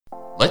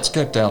Let's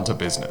Get Down to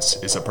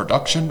Business is a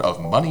production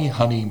of Money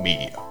Honey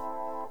Media.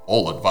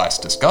 All advice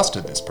discussed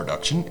in this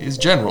production is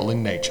general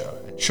in nature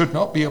and should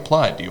not be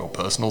applied to your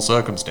personal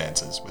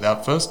circumstances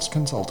without first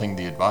consulting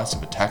the advice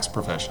of a tax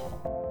professional.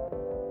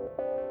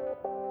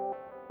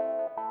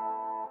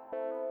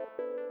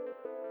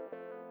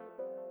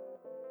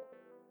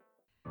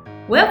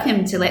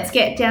 Welcome to Let's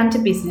Get Down to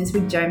Business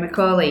with Joe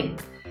Macaulay.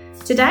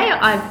 Today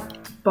I've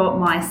brought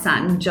my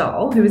son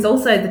Joel, who is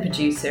also the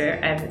producer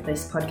of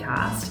this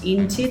podcast,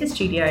 into the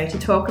studio to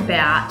talk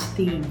about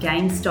the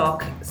GameStop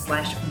 /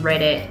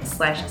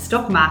 Reddit /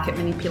 stock market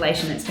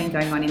manipulation that's been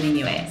going on in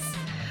the US.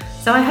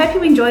 So I hope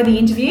you enjoy the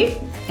interview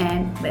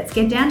and let's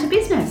get down to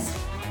business.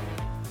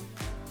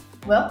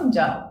 Welcome,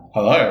 Joel.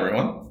 Hello,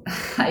 everyone.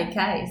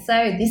 Okay,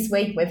 so this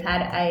week we've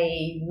had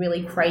a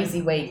really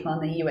crazy week on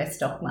the US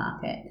stock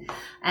market,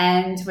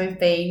 and we've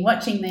been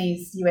watching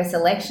these US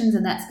elections,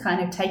 and that's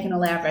kind of taken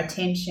all of our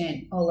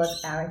attention.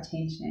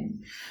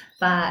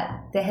 But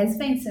there has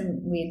been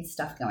some weird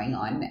stuff going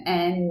on,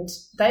 and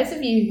those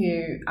of you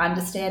who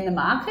understand the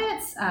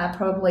markets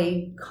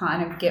probably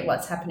kind of get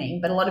what's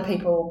happening, but a lot of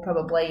people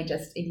probably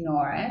just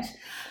ignore it.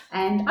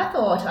 And I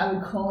thought I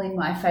would call in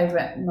my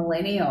favourite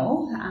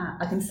millennial.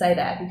 I can say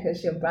that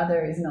because your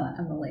brother is not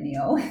a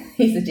millennial.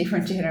 He's a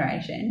different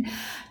generation.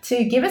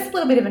 To give us a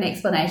little bit of an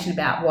explanation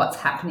about what's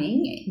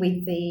happening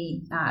with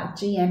the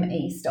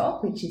GME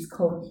stock, which is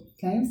called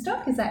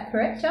GameStop. Is that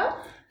correct, Joel?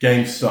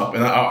 GameStop.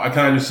 And I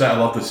can just say I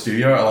love the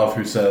studio. I love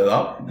who set it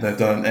up. They've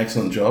done an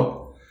excellent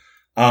job.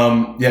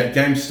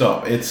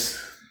 GameStop. It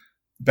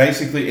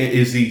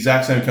is the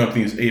exact same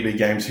company as EB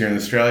Games here in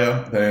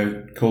Australia.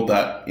 They're called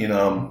that in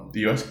the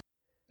US.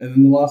 And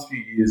in the last few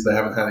years, they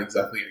haven't had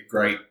exactly a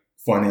great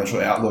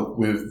financial outlook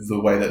with the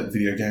way that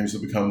video games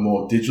have become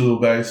more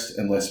digital-based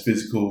and less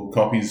physical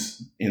copies,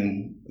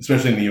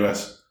 especially in the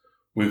US,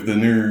 with the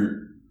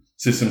new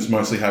systems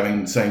mostly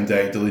having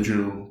same-day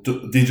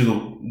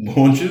digital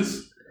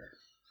launches.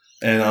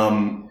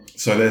 And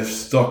so their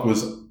stock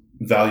was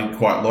valued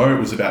quite low. It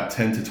was about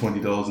 $10 to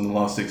 $20 in the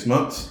last 6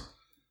 months.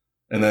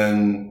 And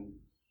then,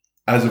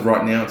 as of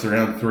right now, it's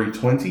around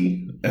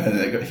 $3.20, and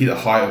it hit a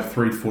high of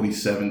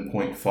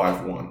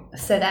 $347.51.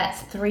 So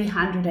that's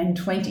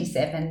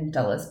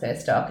 $327 per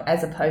stock,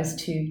 as opposed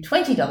to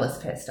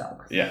 $20 per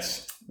stock.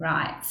 Yes.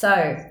 Right.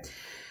 So,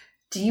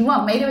 do you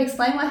want me to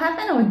explain what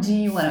happened, or do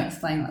you want to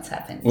explain what's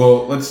happened?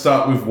 Well, let's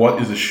start with what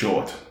is a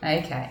short.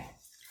 Okay.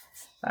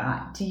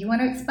 Right. Do you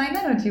want to explain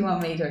that, or do you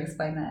want me to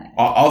explain that?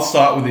 I'll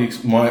start with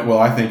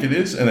I think it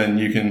is, and then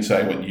you can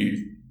say what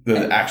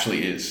it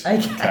actually is.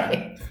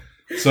 Okay.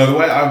 So the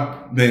way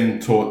I've been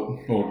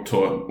taught, or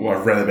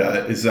I've read about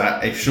it, is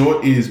that a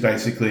short is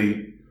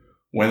basically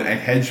when a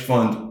hedge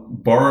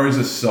fund borrows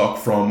a stock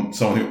from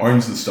someone who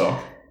owns the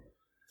stock,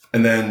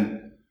 and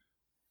then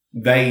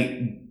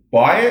they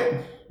buy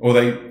it, or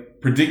they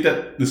predict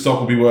that the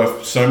stock will be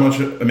worth so much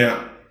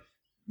amount,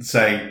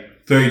 say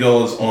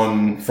 $30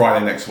 on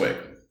Friday next week.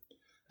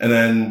 And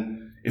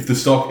then if the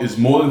stock is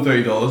more than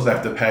 $30, they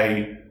have to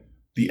pay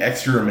the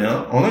extra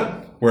amount on it.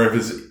 Where if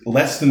it's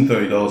less than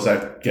 $30, they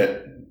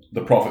get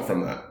the profit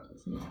from that.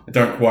 I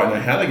don't quite know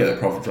how they get the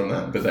profit from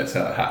that, but that's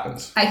how it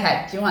happens.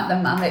 Okay. Do you want the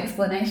mum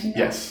explanation?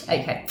 Yes.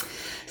 Okay.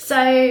 So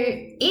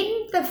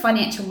in the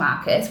financial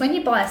markets, when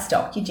you buy a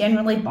stock, you're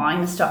generally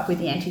buying the stock with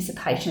the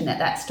anticipation that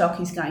that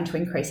stock is going to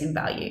increase in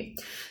value.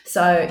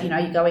 So, you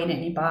go in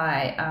and you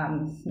buy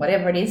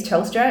whatever it is,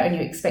 Telstra, and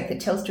you expect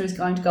that Telstra is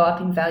going to go up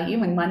in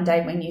value, and one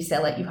day when you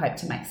sell it, you hope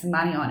to make some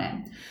money on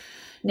it.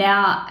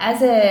 Now,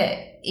 as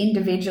a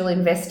individual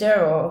investor,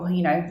 or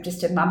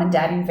just a mum and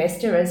dad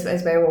investor,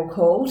 as we're all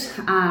called,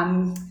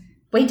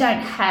 we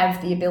don't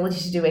have the ability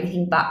to do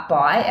anything but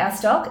buy our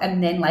stock,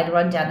 and then later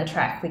on down the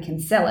track we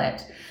can sell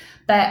it.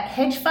 But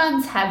hedge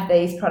funds have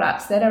these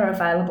products that are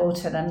available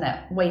to them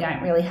that we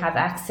don't really have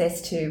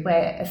access to,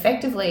 where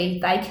effectively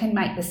they can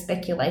make the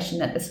speculation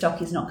that the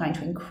stock is not going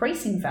to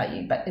increase in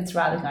value, but it's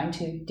rather going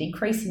to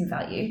decrease in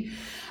value.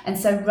 And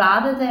so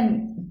rather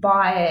than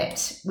buy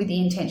it with the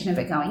intention of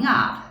it going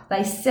up,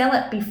 they sell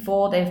it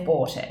before they've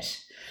bought it.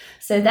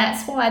 So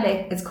that's why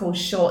it's called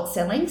short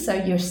selling. So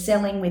you're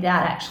selling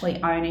without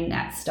actually owning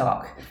that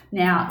stock.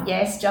 Now,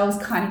 yes, Joel's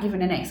kind of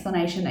given an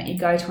explanation that you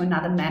go to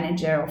another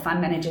manager or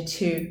fund manager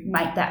to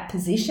make that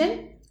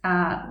position,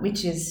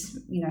 which is,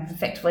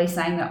 effectively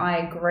saying that I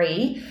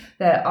agree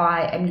that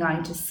I am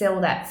going to sell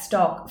that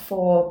stock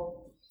for,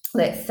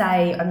 let's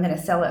say I'm going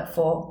to sell it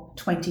for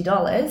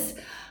 $20,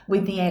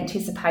 with the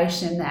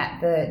anticipation that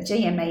the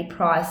GME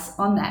price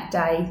on that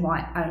day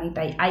might only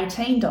be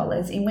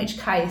 $18, in which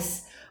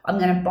case I'm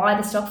going to buy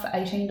the stock for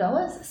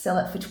 $18, sell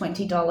it for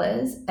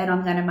 $20, and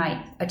I'm going to make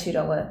a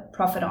 $2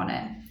 profit on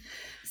it.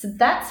 So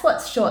that's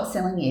what short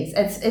selling is.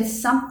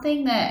 It's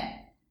something that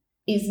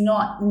is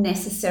not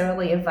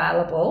necessarily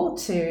available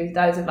to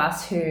those of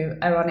us who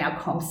are on our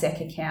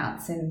CommSec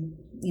accounts and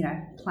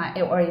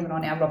or even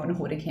on our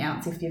Robinhood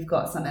accounts, if you've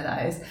got some of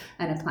those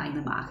and are playing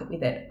the market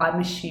with it. I'm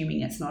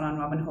assuming it's not on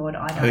Robinhood.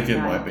 I think it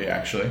might be,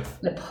 actually.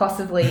 It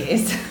possibly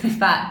is.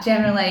 But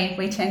generally,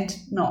 we tend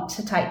not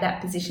to take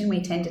that position.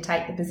 We tend to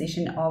take the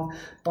position of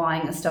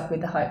buying a stock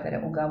with the hope that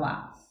it will go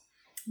up.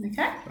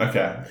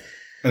 Okay.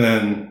 And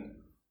then,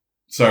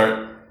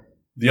 so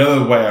the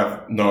other way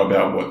I know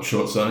about what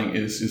short selling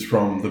is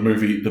from the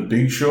movie The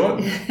Big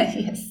Short.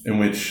 Yes.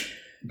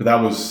 But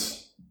that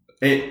was,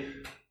 it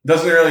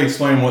doesn't really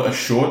explain what a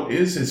short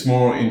is. It's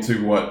more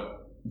into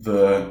what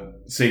the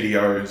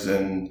CDOs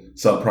and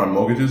subprime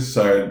mortgages.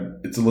 So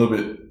it's a little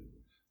bit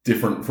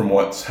different from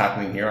what's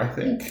happening here, I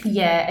think.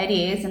 Yeah, it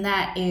is. And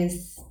that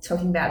is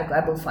talking about a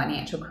global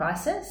financial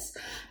crisis.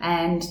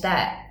 And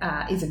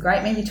that is a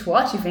great movie to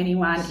watch if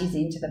anyone is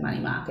into the money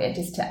market,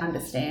 just to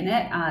understand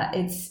it.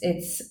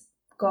 It's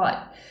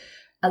got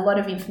a lot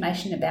of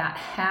information about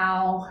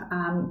how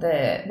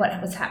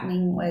what was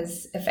happening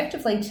was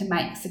effectively to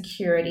make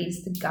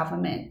securities, the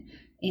government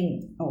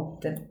or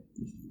the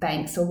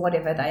banks or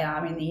whatever they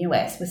are in the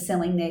US were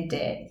selling their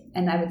debt,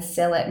 and they would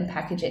sell it and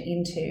package it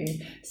into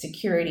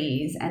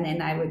securities, and then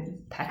they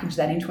would package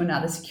that into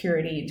another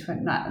security,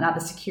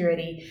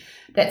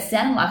 that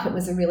sounded like it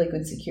was a really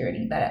good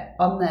security, but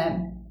on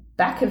the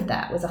back of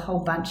that was a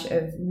whole bunch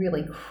of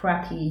really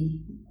crappy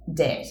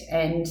debt,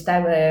 and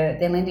their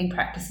lending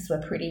practices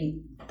were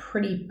pretty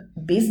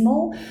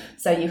abysmal.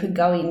 So you could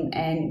go in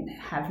and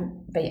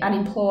be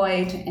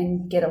unemployed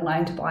and get a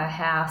loan to buy a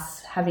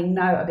house, having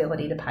no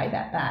ability to pay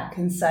that back.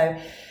 And so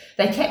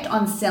they kept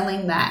on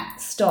selling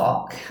that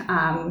stock.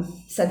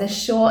 So the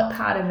short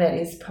part of it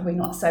is probably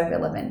not so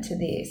relevant to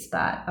this,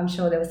 but I'm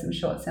sure there was some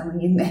short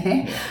selling in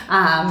there,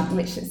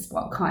 which is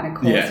what kind of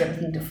caused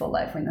everything to fall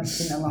over in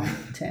the long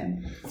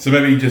term. So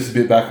maybe just a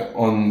bit back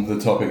on the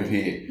topic of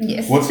here.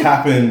 Yes. What's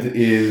happened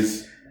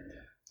is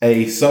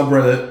a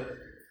subreddit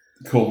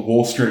called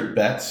Wall Street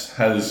Bets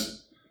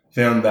has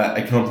found that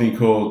a couple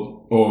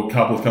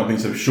of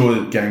companies have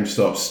shorted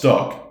GameStop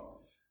stock,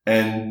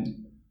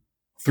 and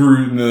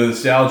through the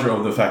nostalgia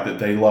of the fact that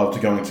they loved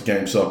going to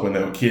GameStop when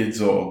they were kids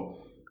or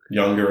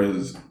younger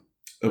as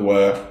it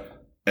were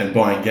and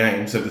buying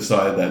games, they've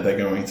decided that they're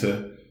going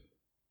to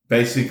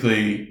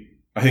basically,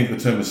 I think the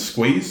term is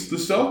squeeze the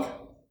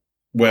stock,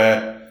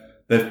 where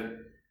they've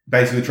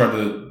basically tried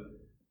to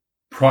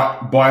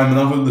buy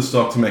enough of the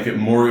stock to make it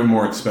more and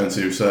more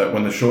expensive so that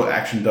when the short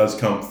action does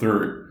come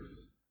through,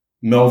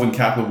 Melvin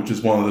Capital, which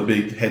is one of the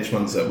big hedge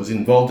funds that was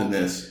involved in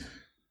this,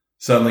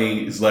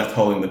 suddenly is left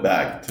holding the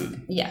bag.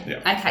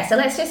 Okay, so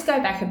let's just go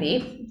back a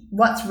bit.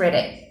 What's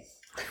Reddit?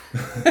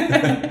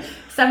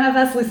 Some of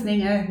us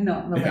listening are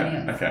not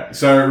millennials. Yeah, okay,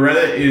 so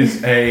Reddit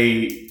is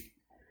a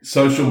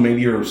social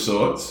media of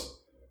sorts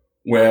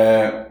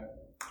where,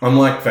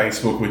 unlike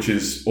Facebook, which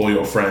is all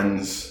your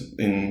friends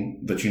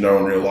that you know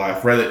in real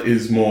life, Reddit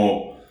is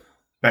more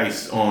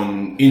based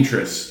on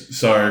interest.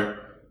 So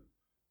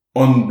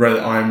on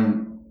Reddit,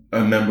 I'm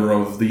a member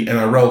of the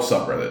NRL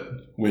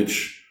subreddit,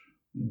 which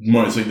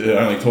mostly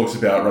only talks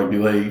about rugby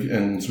league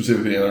and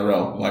specifically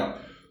NRL. Like,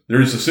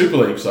 there is a Super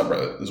League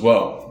subreddit as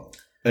well.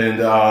 And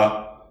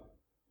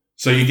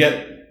so you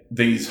get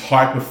these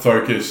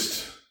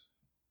hyper-focused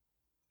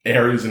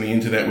areas in the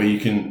internet where you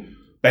can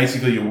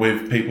basically, you're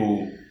with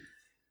people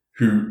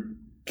who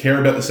care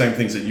about the same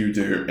things that you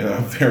do and are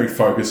very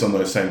focused on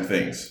those same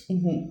things.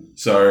 Mm-hmm.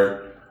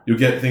 So you'll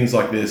get things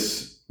like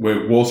this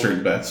with Wall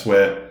Street Bets,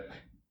 where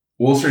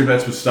Wall Street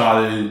Bets was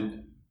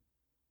started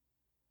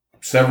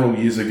several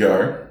years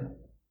ago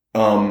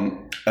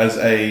as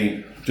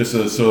just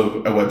a sort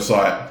of a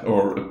website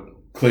or a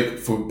click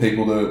for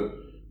people to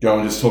go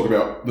and just talk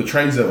about the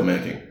trades they were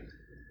making.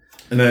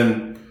 And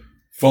then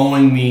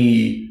following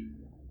the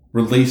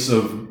release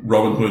of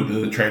Robinhood,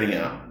 the trading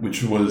app,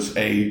 which was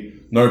a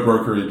no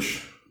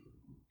brokerage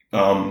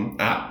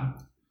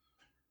app,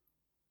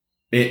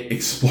 it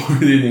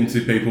exploded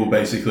into people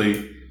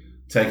basically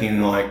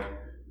taking like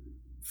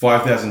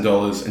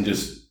 $5,000 and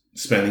just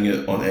spending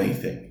it on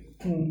anything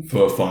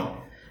for fun.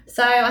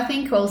 So I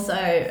think also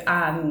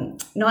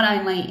not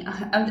only,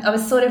 I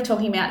was sort of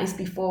talking about this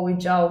before with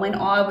Joel, when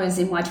I was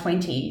in my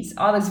 20s,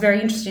 I was very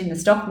interested in the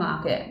stock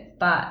market,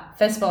 but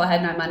first of all, I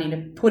had no money to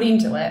put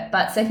into it.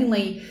 But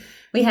secondly,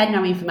 we had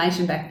no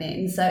information back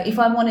then. So if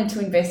I wanted to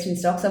invest in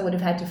stocks, I would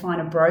have had to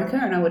find a broker,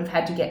 and I would have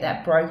had to get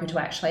that broker to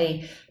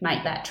actually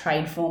make that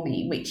trade for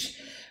me, which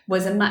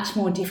was a much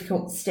more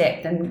difficult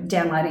step than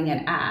downloading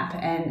an app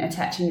and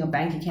attaching your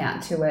bank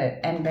account to it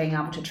and being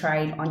able to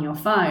trade on your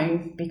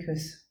phone,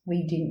 because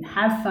we didn't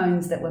have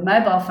phones that were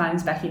mobile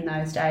phones back in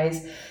those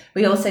days.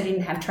 We also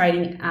didn't have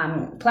trading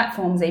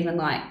platforms, even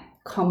like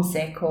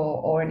CommSec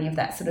or any of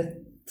that sort of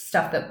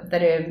stuff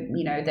that are,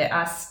 you know, that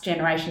us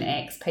Generation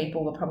X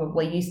people are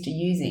probably used to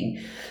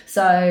using.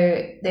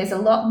 So there's a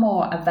lot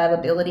more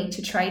availability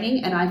to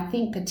trading. And I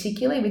think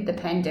particularly with the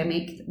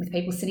pandemic, with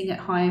people sitting at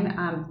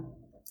home,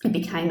 it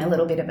became a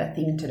little bit of a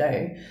thing to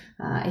do.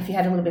 If you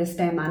had a little bit of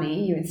spare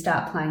money, you would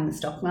start playing the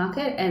stock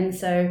market. And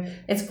so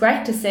it's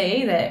great to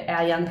see that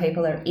our young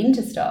people are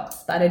into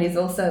stocks, but it is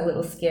also a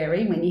little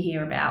scary when you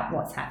hear about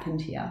what's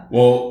happened here.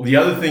 Well, the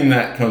other thing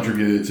that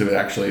contributed to it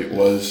actually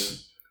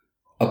was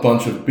a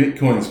bunch of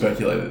Bitcoin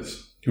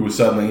speculators who were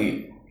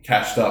suddenly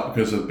cashed up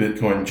because of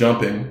Bitcoin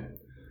jumping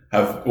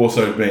have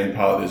also been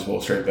part of these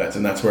Wall Street bets,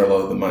 and that's where a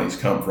lot of the money's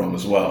come from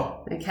as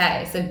well.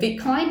 Okay, so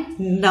Bitcoin,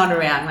 not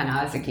around when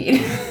I was a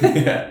kid,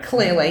 Yeah.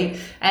 clearly.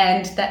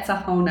 And that's a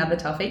whole nother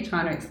topic,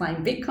 trying to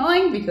explain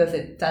Bitcoin, because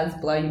it does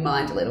blow your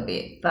mind a little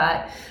bit.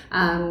 But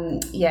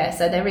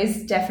so there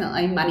is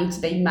definitely money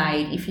to be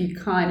made if you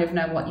kind of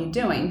know what you're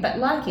doing. But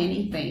like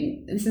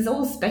anything, this is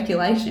all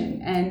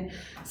speculation. And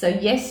so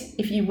yes,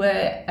 if you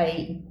were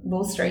a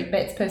Wall Street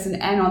bets person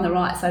and on the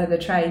right side of the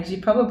trades,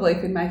 you probably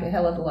could make a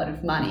hell of a lot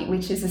of money,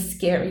 which is a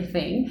scary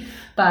thing.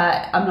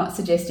 But I'm not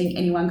suggesting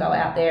anyone go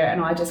out there,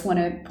 and I just want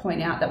to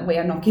point out that we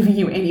are not giving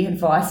you any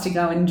advice to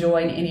go and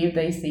join any of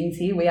these things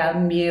here. We are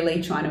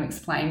merely trying to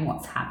explain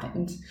what's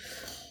happened.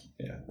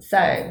 Yeah.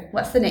 So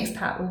what's the next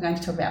part we're going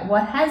to talk about?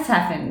 What has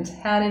happened?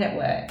 How did it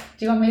work?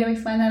 Do you want me to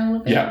explain that a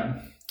little bit?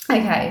 Yeah.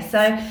 Okay,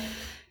 so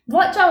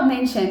what Joel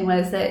mentioned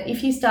was that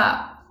if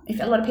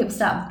a lot of people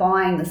start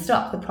buying the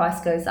stock, the price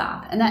goes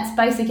up. And that's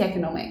basic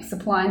economics,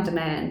 supply and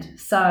demand.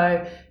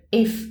 So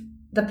if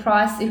the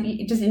price,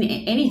 just in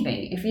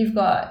anything, if you've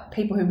got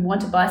people who want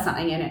to buy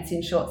something and it's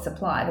in short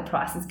supply, the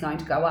price is going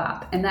to go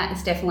up. And that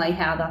is definitely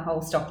how the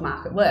whole stock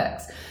market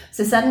works.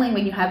 So suddenly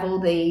when you have all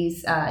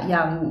these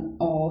young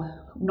or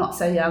not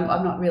so young,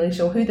 I'm not really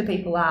sure who the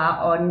people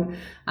are on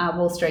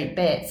Wall Street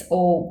bets,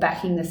 all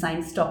backing the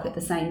same stock at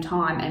the same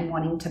time and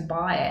wanting to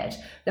buy it,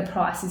 the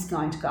price is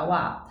going to go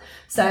up.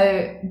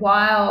 So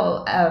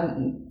while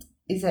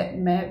is it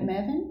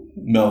Melvin,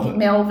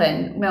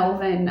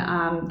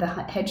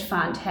 the hedge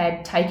fund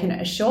had taken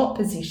a short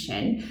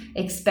position,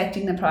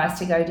 expecting the price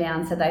to go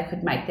down so they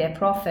could make their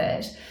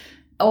profit.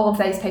 All of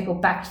these people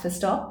backed the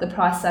stock, the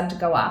price started to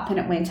go up, and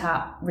it went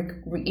up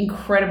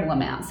incredible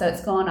amounts. So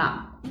it's gone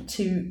up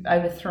to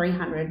over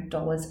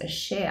 $300 a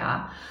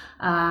share,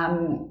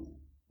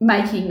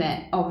 making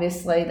that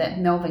obviously that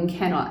Melvin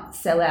cannot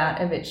sell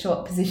out of its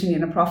short position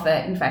in a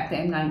profit. In fact,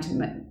 they're going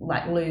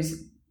to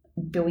lose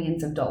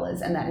billions of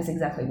dollars, and that is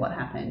exactly what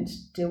happened.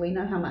 Do we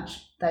know how much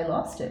they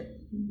lost?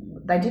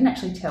 They didn't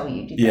actually tell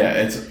you, did they? Yeah,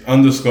 it's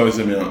undisclosed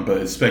amount, but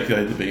it's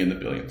speculated to be in the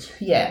billions.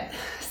 Yeah.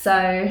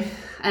 So,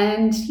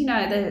 and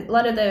a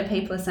lot of the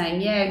people are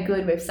saying, yeah,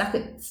 good, we've stuck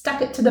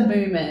it to the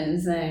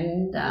boomers,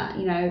 and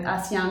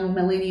us young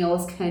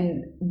millennials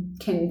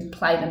can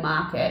play the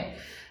market.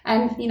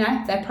 And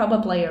they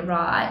probably are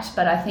right,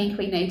 but I think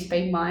we need to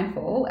be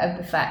mindful of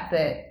the fact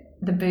that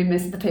the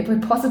boomers are the people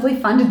who possibly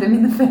funded them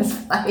in the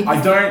first place. I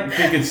don't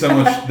think it's so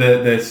much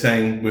that they're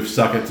saying we've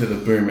stuck it to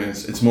the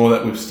boomers. It's more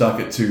that we've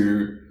stuck it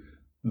to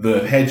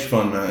the hedge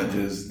fund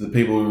managers, the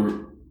people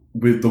who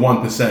with the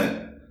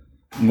 1%,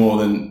 more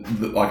than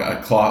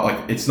a class.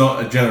 Like, it's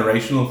not a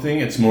generational thing.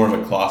 It's more of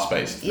a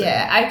class-based thing.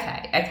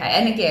 Yeah. Okay.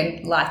 And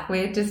again,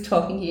 we're just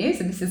talking here,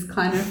 so this is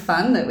kind of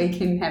fun that we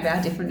can have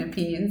our different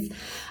opinions.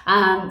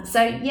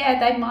 So yeah,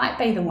 they might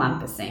be the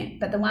 1%,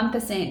 but the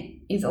 1%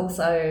 is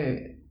also,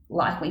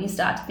 when you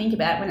start to think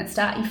about it,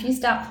 if you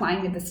start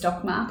playing with the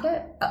stock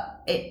market,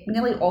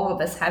 nearly all of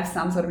us have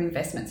some sort of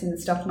investments in the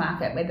stock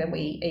market, whether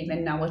we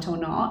even know it or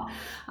not.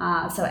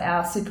 So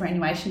our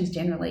superannuation is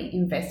generally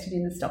invested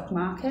in the stock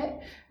market.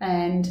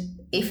 And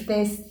if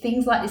there's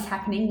things like this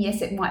happening,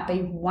 yes, it might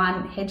be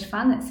one hedge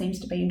fund that seems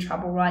to be in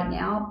trouble right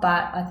now,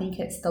 but I think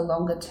it's the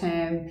longer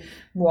term,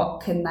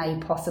 what can they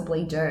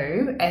possibly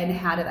do and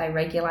how do they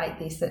regulate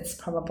this, that's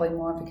probably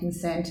more of a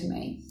concern to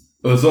me.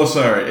 Well,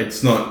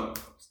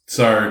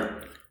 So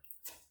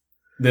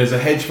there's a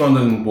hedge fund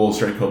in Wall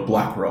Street called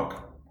BlackRock,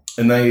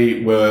 and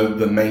they were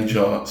the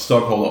major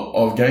stockholder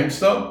of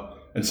GameStop,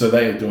 and so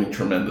they are doing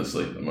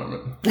tremendously at the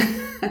moment.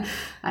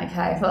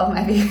 Okay, well,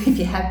 maybe if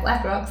you have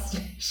BlackRock's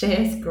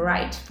shares,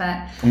 great,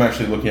 but... I'm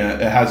actually looking at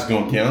it. It has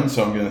gone down,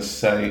 so I'm going to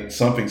say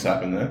something's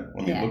happened there.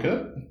 Let me look at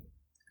it.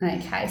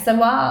 Okay, so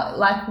while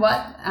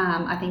what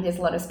I think there's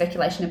a lot of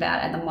speculation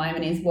about at the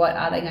moment is what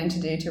are they going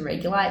to do to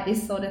regulate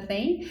this sort of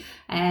thing,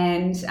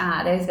 and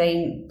there's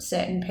been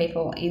certain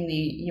people in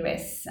the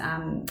US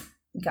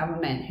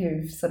government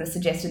who've sort of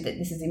suggested that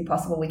this is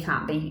impossible, we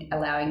can't be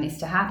allowing this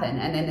to happen,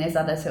 and then there's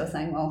others who are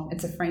saying, well,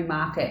 it's a free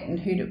market, and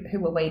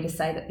who are we to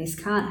say that this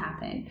can't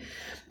happen?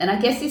 And I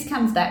guess this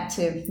comes back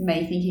to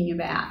me thinking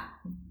about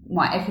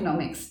my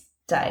economics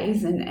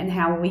days and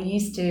how we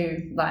used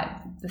to,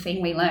 the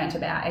thing we learned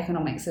about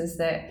economics is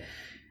that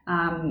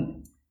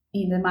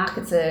the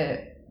markets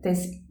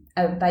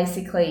are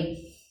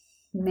basically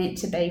meant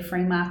to be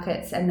free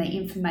markets, and the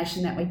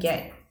information that we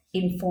get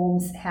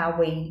informs how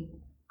we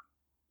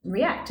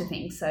react to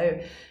things. So,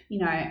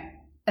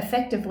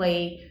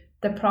 effectively,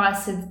 the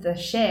price of the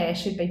share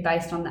should be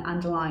based on the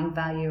underlying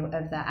value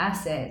of the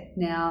asset.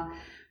 Now,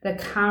 the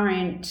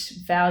current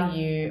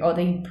value or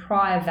the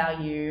prior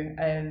value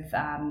of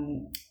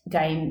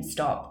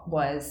GameStop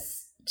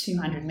was,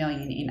 200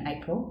 million in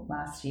April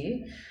last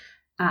year.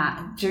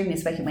 During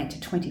this week, it went to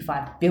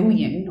 25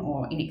 billion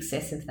or in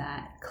excess of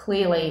that.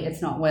 Clearly,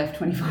 it's not worth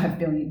 $25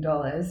 billion.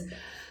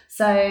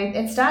 So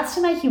it starts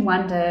to make you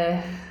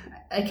wonder,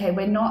 okay,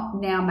 we're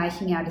not now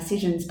making our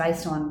decisions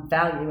based on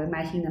value. We're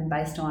making them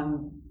based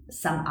on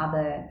some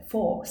other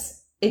force.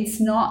 It's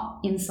not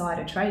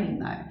insider trading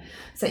though.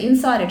 So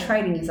insider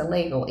trading is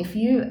illegal. If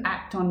you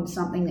act on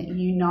something that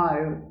you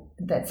know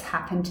that's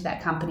happened to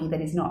that company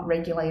that is not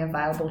regularly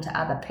available to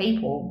other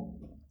people.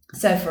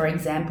 So, for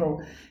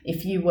example,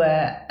 if you were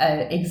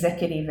an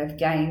executive of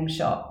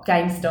GameStop,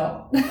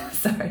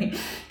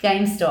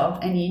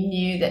 and you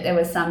knew that there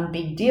was some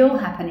big deal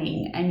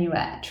happening and you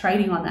were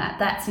trading on that,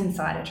 that's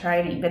insider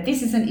trading. But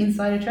this isn't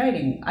insider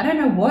trading. I don't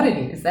know what it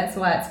is. That's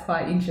why it's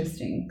quite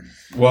interesting.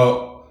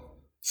 Well,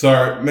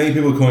 so many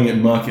people are calling it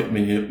market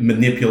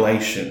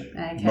manipulation.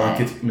 Okay.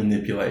 Market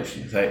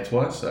manipulation. Say it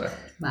twice. So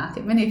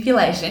market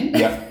manipulation.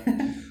 Yeah.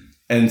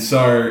 And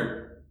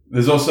so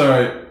there's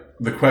also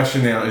the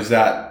question now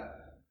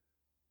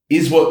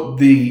is what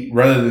the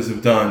Redditors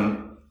have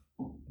done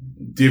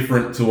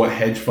different to what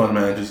hedge fund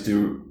managers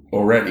do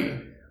already?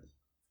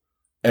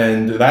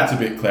 And that's a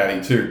bit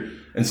cloudy too.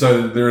 And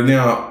so there are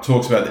now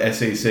talks about the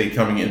SEC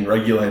coming in and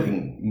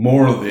regulating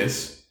more of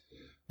this,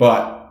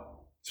 but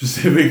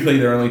specifically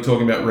they're only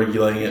talking about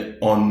regulating it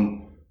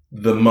on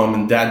the mum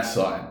and dad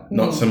side,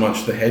 not so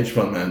much the hedge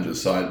fund manager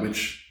side,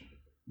 which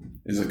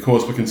is a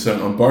cause for concern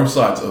on both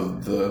sides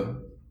of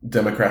the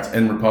Democrats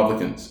and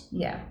Republicans.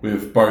 Yeah.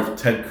 With both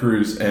Ted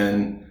Cruz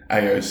and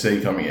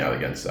AOC coming out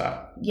against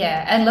that.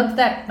 Yeah, and look,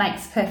 that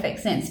makes perfect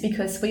sense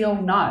because we all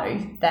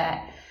know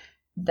that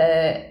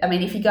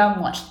if you go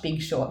and watch The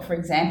Big Short, for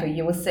example,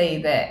 you will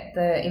see that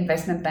the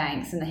investment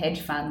banks and the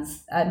hedge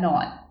funds are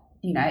not,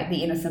 the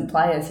innocent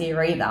players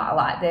here either.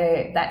 Like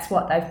that's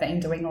what they've been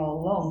doing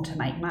all along to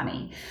make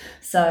money.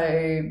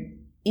 So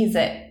is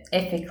it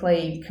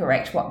ethically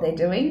correct what they're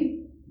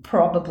doing?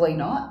 Probably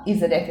not.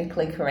 Is it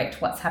ethically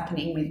correct what's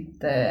happening with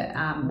the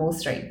Wall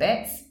Street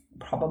bets?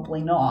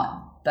 Probably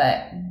not.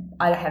 But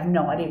I have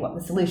no idea what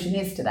the solution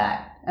is to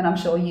that. And I'm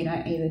sure you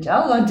don't either,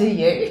 Joel, or do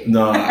you?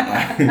 No,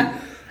 I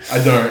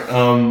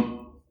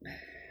don't.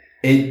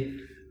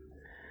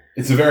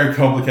 It's a very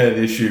complicated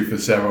issue for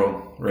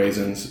several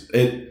reasons.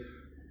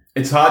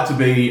 It's hard to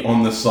be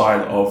on the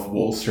side of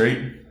Wall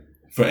Street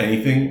for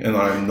anything, and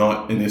I'm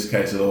not in this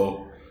case at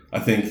all. I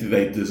think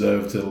they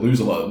deserve to lose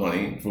a lot of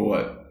money for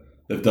what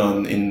they've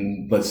done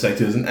in, let's say,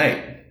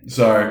 2008.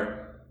 So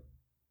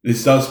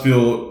this does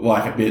feel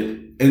like a bit,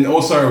 and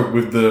also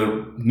with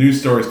the news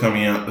stories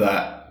coming out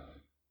that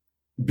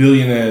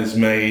billionaires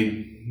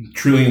made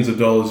trillions of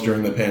dollars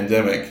during the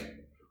pandemic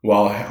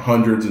while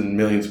hundreds and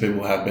millions of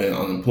people have been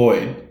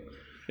unemployed,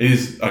 it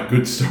is a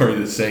good story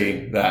to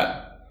see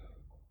that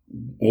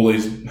all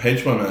these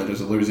hedge fund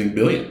managers are losing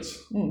billions.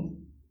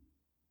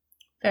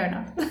 Fair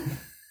enough.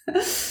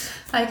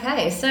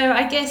 Okay, so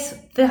I guess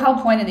the whole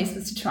point of this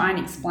was to try and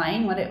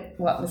explain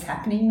what was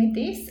happening with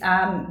this.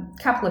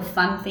 Couple of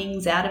fun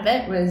things out of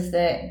it was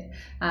that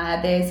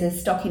there's a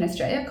stock in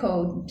Australia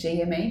called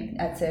GME.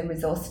 It's a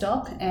resource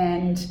stock,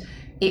 and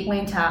it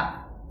went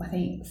up, I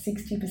think,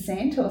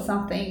 60% or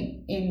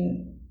something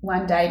in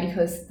one day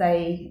because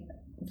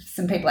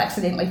some people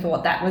accidentally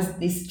thought that was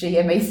this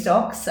GME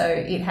stock, so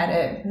it had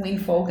a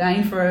windfall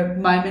gain for a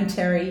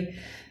momentary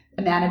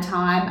amount of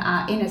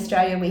time. In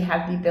Australia, we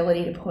have the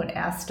ability to put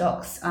our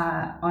stocks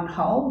on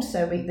hold.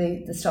 So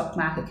the stock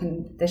market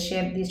the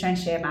Australian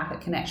share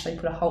market can actually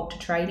put a halt to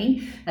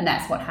trading, and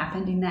that's what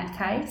happened in that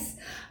case.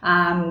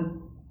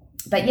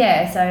 But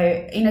yeah,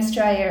 so in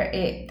Australia,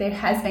 there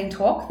has been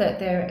talk that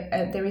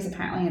there is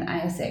apparently an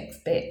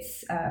ASX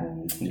Bets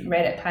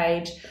Reddit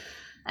page,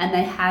 and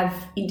they have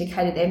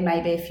indicated there may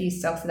be a few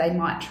stocks that they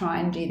might try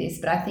and do this.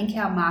 But I think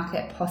our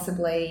market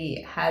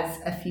possibly has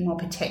a few more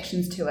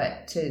protections to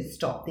it to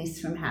stop this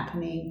from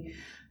happening.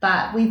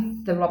 But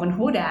with the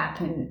Robinhood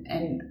app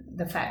and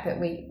the fact that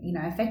we,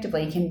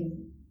 effectively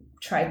can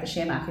trade the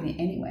share market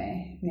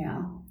anywhere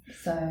now.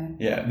 So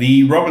yeah,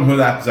 the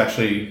Robinhood app is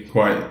actually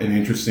quite an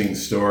interesting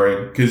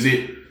story because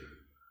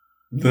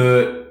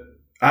the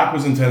app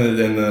was intended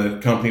and the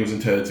company was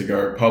intended to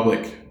go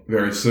public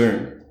very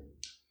soon.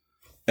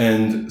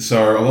 And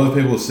so a lot of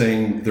people are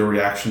seeing the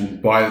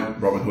reaction by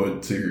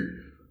Robinhood to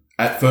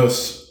at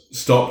first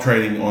stop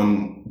trading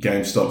on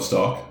GameStop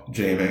stock,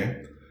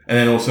 GME, and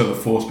then also to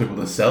force people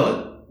to sell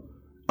it.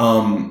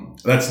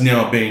 That's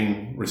now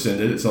being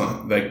rescinded. It's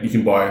not like you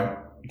can buy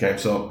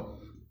GameStop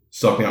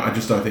stock now. I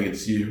just don't think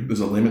there's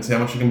a limit to how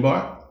much you can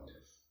buy.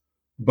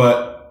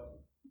 But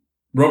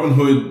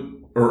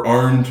Robinhood are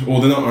owned, or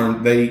they're not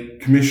owned, they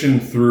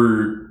commissioned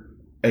through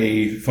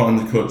a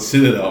fund called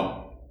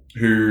Citadel,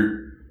 who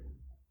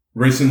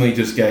recently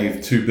just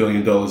gave $2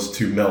 billion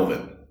to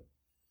Melvin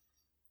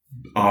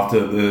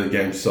after the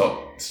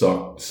GameStop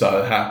stock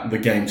started, the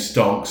Game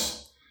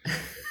Stonks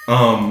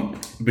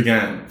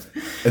began.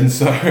 And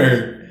so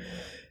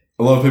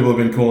a lot of people have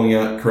been calling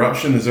out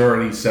corruption. There's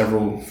already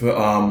several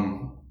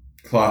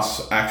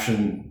class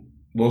action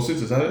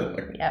lawsuits. Is that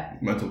it?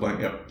 Yep. Mental blank,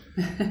 yep.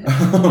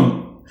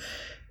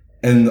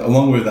 And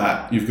along with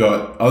that, you've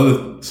got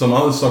some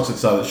other stocks that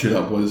started to shoot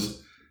up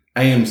was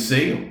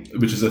AMC,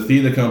 which is a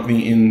theater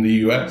company in the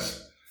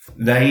US.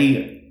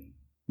 They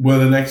were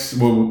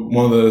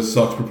one of the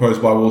stocks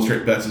proposed by Wall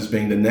Street Bets as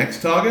being the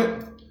next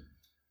target.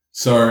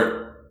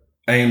 So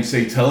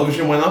AMC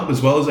Television went up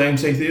as well as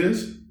AMC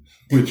Theaters,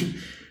 which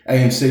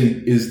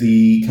AMC is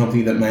the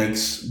company that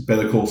makes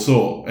Better Call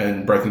Saul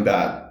and Breaking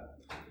Bad.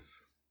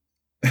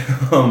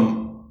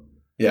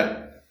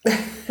 Yeah.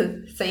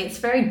 See, it's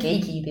very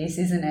geeky, this,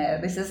 isn't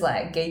it? This is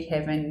like geek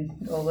heaven,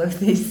 all of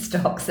these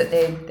stocks that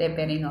they're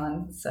betting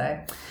on.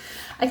 So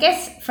I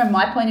guess from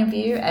my point of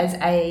view, as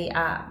a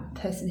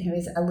person who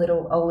is a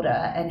little older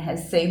and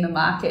has seen the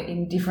market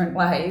in different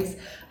ways,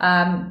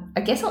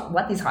 I guess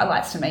what this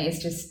highlights to me is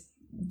just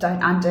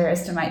don't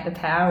underestimate the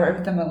power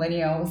of the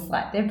millennials.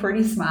 Like, they're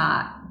pretty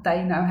smart.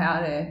 They know how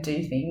to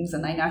do things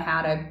and they know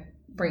how to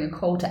bring a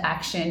call to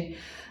action.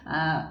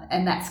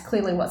 And that's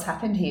clearly what's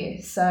happened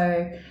here.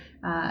 So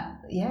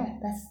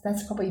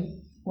that's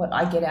probably what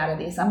I get out of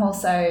this. I'm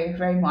also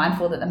very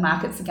mindful that the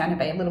markets are going to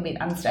be a little bit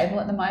unstable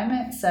at the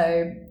moment.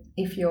 So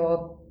if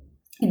you're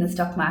in the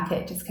stock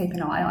market, just keep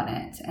an eye on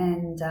it.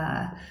 And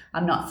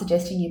I'm not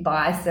suggesting you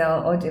buy,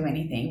 sell, or do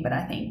anything, but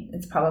I think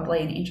it's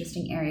probably an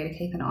interesting area to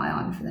keep an eye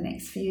on for the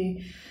next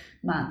few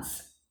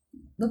months.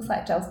 Looks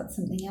like Joel's got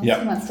something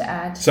else he wants to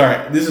add.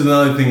 Sorry, this is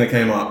another thing that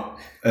came up,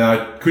 and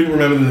I couldn't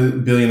remember the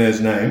billionaire's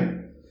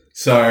name.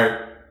 So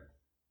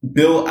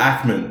Bill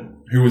Ackman,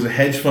 who was a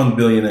hedge fund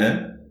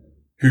billionaire,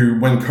 who,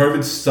 when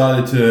COVID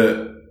started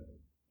to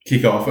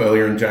kick off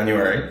earlier in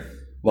January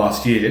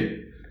last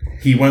year,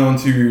 he went on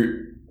to...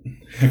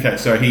 Okay,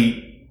 so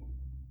he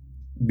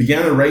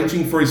began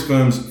arranging for his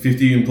firm's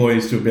 50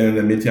 employees to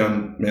abandon their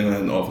Midtown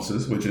Manhattan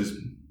offices, which is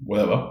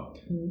whatever.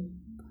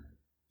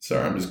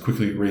 Sorry, I'm just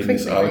quickly reading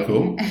this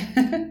article.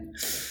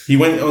 He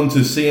went on to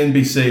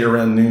CNBC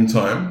around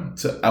noontime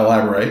to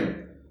elaborate.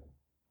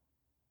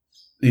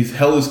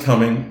 Hell is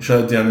coming,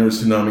 shut it down, there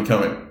is a tsunami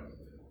coming.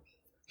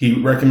 He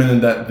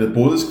recommended that the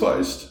borders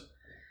closed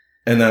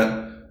and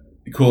that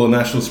call a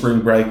national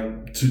spring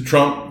break to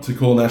Trump to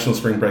call a national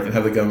spring break and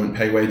have the government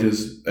pay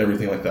wages,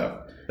 everything like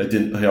that.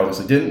 He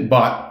obviously didn't,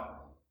 but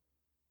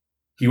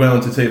he went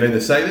on to TV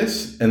to say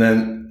this, and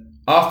then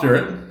after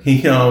it,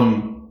 he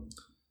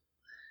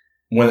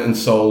went and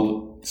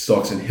sold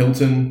stocks in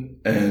Hilton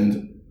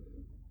and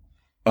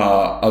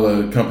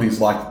other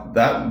companies like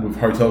that, with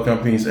hotel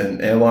companies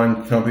and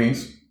airline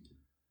companies,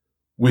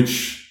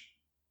 which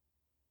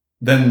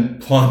then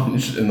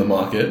plunged in the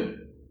market.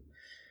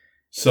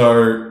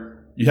 So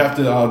you have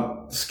to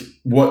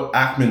what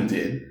Ackman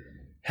did,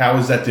 how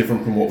is that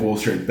different from what Wall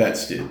Street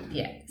Bets did?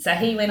 Yeah, so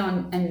he went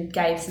on and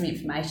gave some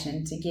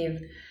information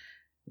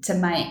to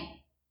make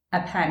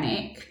a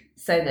panic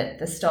so that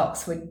the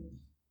stocks would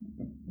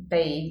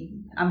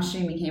be, I'm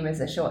assuming he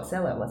was a short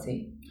seller, was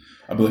he?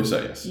 I believe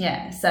so, yes.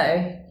 Yeah,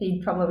 so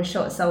he probably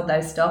short sold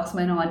those stocks,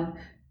 went on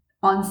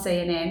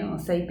CNN or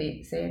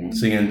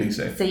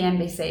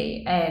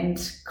CNBC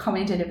and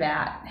commented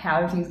about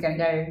how everything's going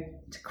to go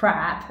to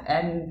crap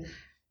and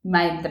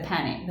made the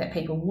panic that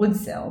people would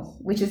sell,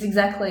 which is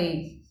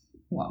exactly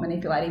what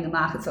manipulating the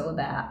market's all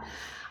about.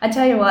 I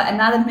tell you what,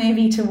 another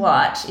movie to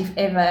watch, if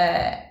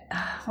ever,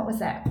 what was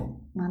that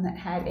one that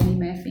had Eddie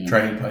Murphy in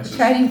Trading Places.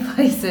 Trading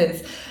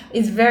Places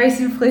is very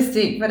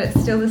simplistic, but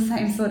it's still the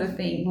same sort of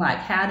thing, like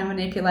how to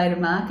manipulate a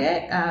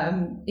market.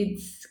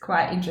 It's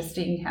quite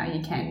interesting how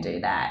you can do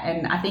that.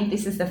 And I think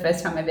this is the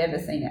first time I've ever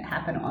seen it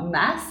happen en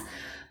masse,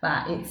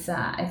 but it's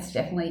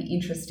definitely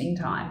interesting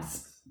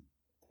times.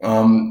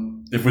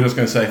 If we're just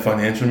going to say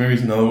financial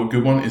movies, another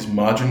good one is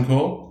Margin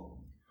Call.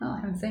 Oh, I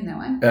haven't seen that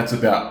one. That's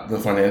about the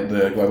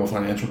global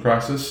financial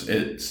crisis.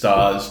 It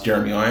stars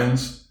Jeremy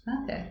Irons.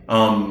 Okay.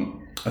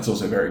 That's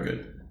also very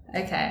good.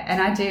 Okay, and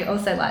I do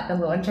also like The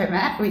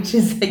Laundromat, which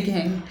is,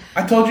 again...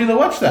 I told you to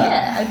watch that.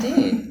 Yeah, I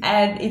did.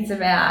 And it's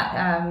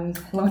about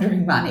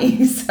laundering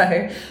money,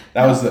 so...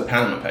 That was the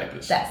Panama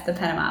Papers. That's the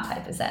Panama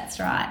Papers, that's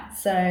right.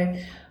 So,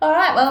 all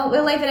right, well,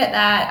 we'll leave it at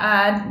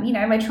that.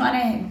 We're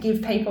trying to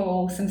give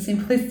people some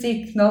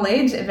simplistic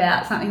knowledge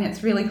about something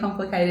that's really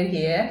complicated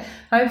here.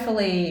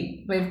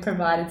 Hopefully, we've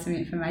provided some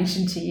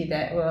information to you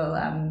that will,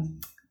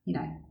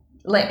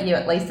 let you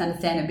at least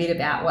understand a bit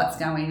about what's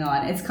going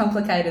on. It's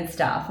complicated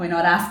stuff. We're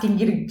not asking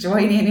you to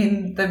join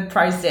in the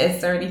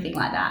process or anything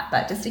like that,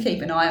 but just to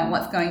keep an eye on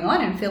what's going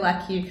on and feel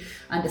like you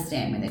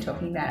understand when they're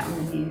talking about it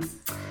on the news.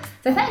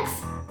 So thanks.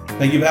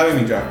 Thank you for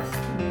having me, Jo.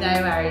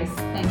 No worries.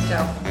 Thanks,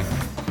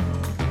 Joel.